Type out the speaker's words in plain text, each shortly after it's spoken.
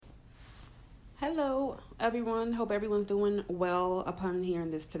Hello, everyone. Hope everyone's doing well upon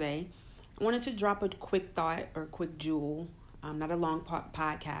hearing this today. I wanted to drop a quick thought or quick jewel, not a long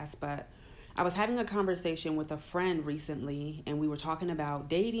podcast, but I was having a conversation with a friend recently, and we were talking about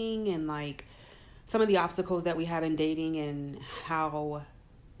dating and like some of the obstacles that we have in dating and how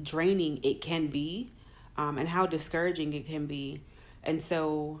draining it can be, and how discouraging it can be. And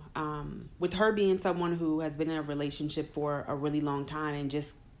so, with her being someone who has been in a relationship for a really long time and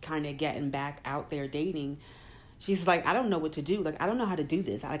just kind of getting back out there dating, she's like, I don't know what to do. Like, I don't know how to do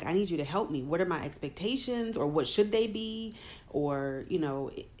this. Like, I need you to help me. What are my expectations, or what should they be? Or,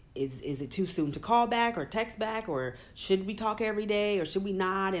 is it too soon to call back or text back, or should we talk every day, or should we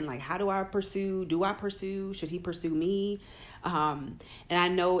not? And like, how do I pursue? Do I pursue? Should he pursue me? And I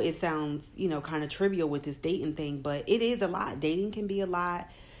know it sounds, kind of trivial with this dating thing, but it is a lot. Dating can be a lot.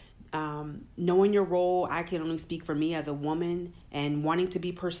 Knowing your role, I can only speak for me as a woman, and wanting to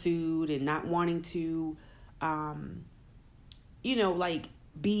be pursued and not wanting to,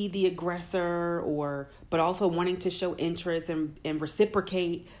 be the aggressor, but also wanting to show interest and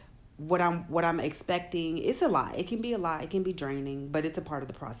reciprocate what I'm expecting. It's a lot. It can be a lot. It can be draining, but it's a part of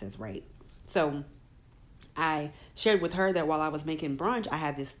the process, right? So I shared with her that while I was making brunch, I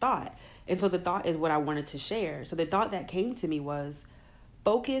had this thought. And so the thought is what I wanted to share. So the thought that came to me was,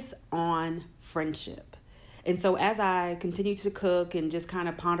 focus on friendship. And so as I continued to cook and just kind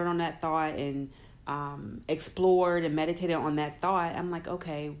of pondered on that thought and explored and meditated on that thought, I'm like,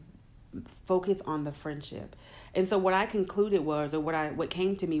 okay, focus on the friendship. And so what I concluded was, or what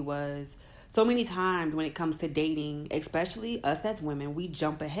came to me was, so many times when it comes to dating, especially us as women, we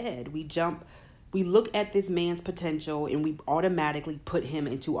jump ahead. We look at this man's potential and we automatically put him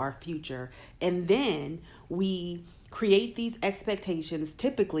into our future. And then we create these expectations,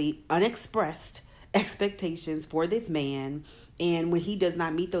 typically unexpressed expectations for this man. And when he does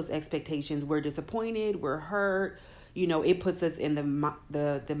not meet those expectations, we're disappointed, we're hurt. It puts us in the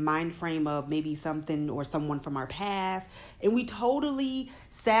mind frame of maybe something or someone from our past. And we totally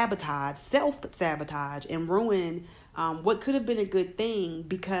self-sabotage and ruin what could have been a good thing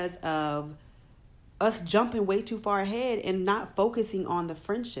because of us jumping way too far ahead and not focusing on the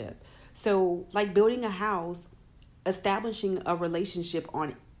friendship. So like building a house, establishing a relationship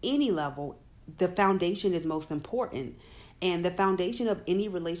on any level, the foundation is most important. And the foundation of any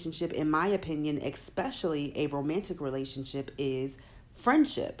relationship, in my opinion, especially a romantic relationship, is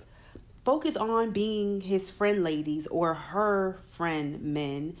friendship. Focus on being his friend, ladies, or her friend,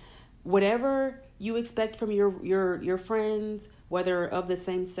 men. Whatever you expect from your friends, whether of the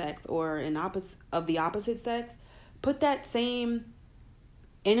same sex or of the opposite sex, put that same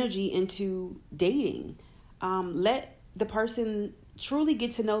energy into dating. Let the person truly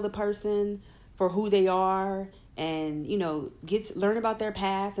get to know the person for who they are, and learn about their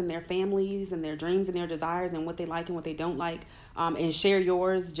past and their families and their dreams and their desires and what they like and what they don't like, and share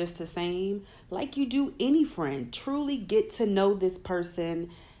yours just the same, like you do any friend. Truly get to know this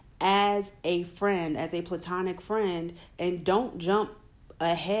person as a friend, as a platonic friend, and don't jump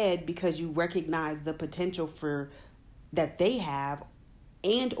ahead because you recognize the potential that they have,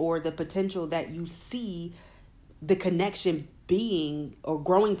 and or the potential that you see the connection being or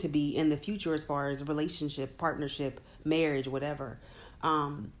growing to be in the future as far as relationship, partnership, marriage, whatever.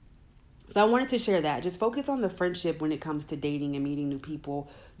 So I wanted to share that. Just focus on the friendship when it comes to dating and meeting new people.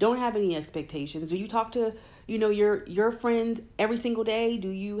 Don't have any expectations. Do you talk to, your friends every single day? Do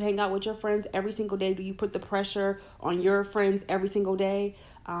you hang out with your friends every single day? Do you put the pressure on your friends every single day?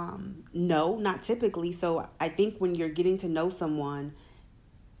 No, not typically. So I think when you're getting to know someone,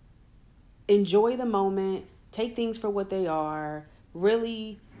 enjoy the moment. Take things for what they are.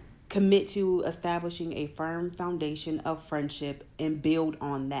 Really commit to establishing a firm foundation of friendship and build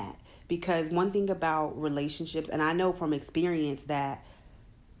on that. Because one thing about relationships, and I know from experience that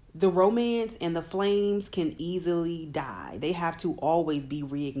the romance and the flames can easily die. They have to always be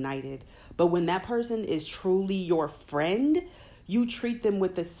reignited. But when that person is truly your friend, you treat them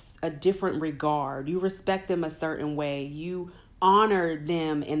with a different regard. You respect them a certain way. You honor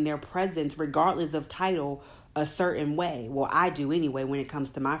them in their presence, regardless of title, a certain way. Well, I do anyway when it comes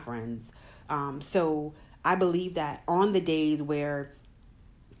to my friends. So I believe that on the days where,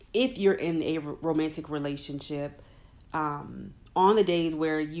 if you're in a romantic relationship, on the days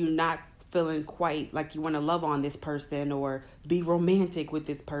where you're not feeling quite like you want to love on this person or be romantic with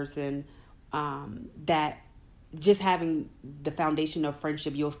this person, that just having the foundation of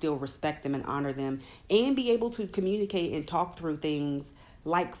friendship, you'll still respect them and honor them and be able to communicate and talk through things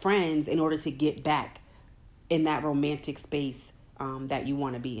like friends in order to get back in that romantic space that you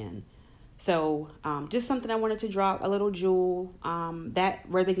want to be in. So just something I wanted to drop, a little jewel that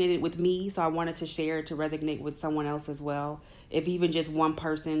resonated with me. So I wanted to share to resonate with someone else as well. If even just one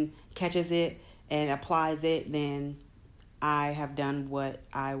person catches it and applies it, then I have done what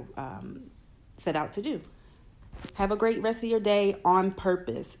I set out to do. Have a great rest of your day on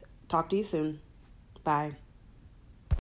purpose. Talk to you soon. Bye.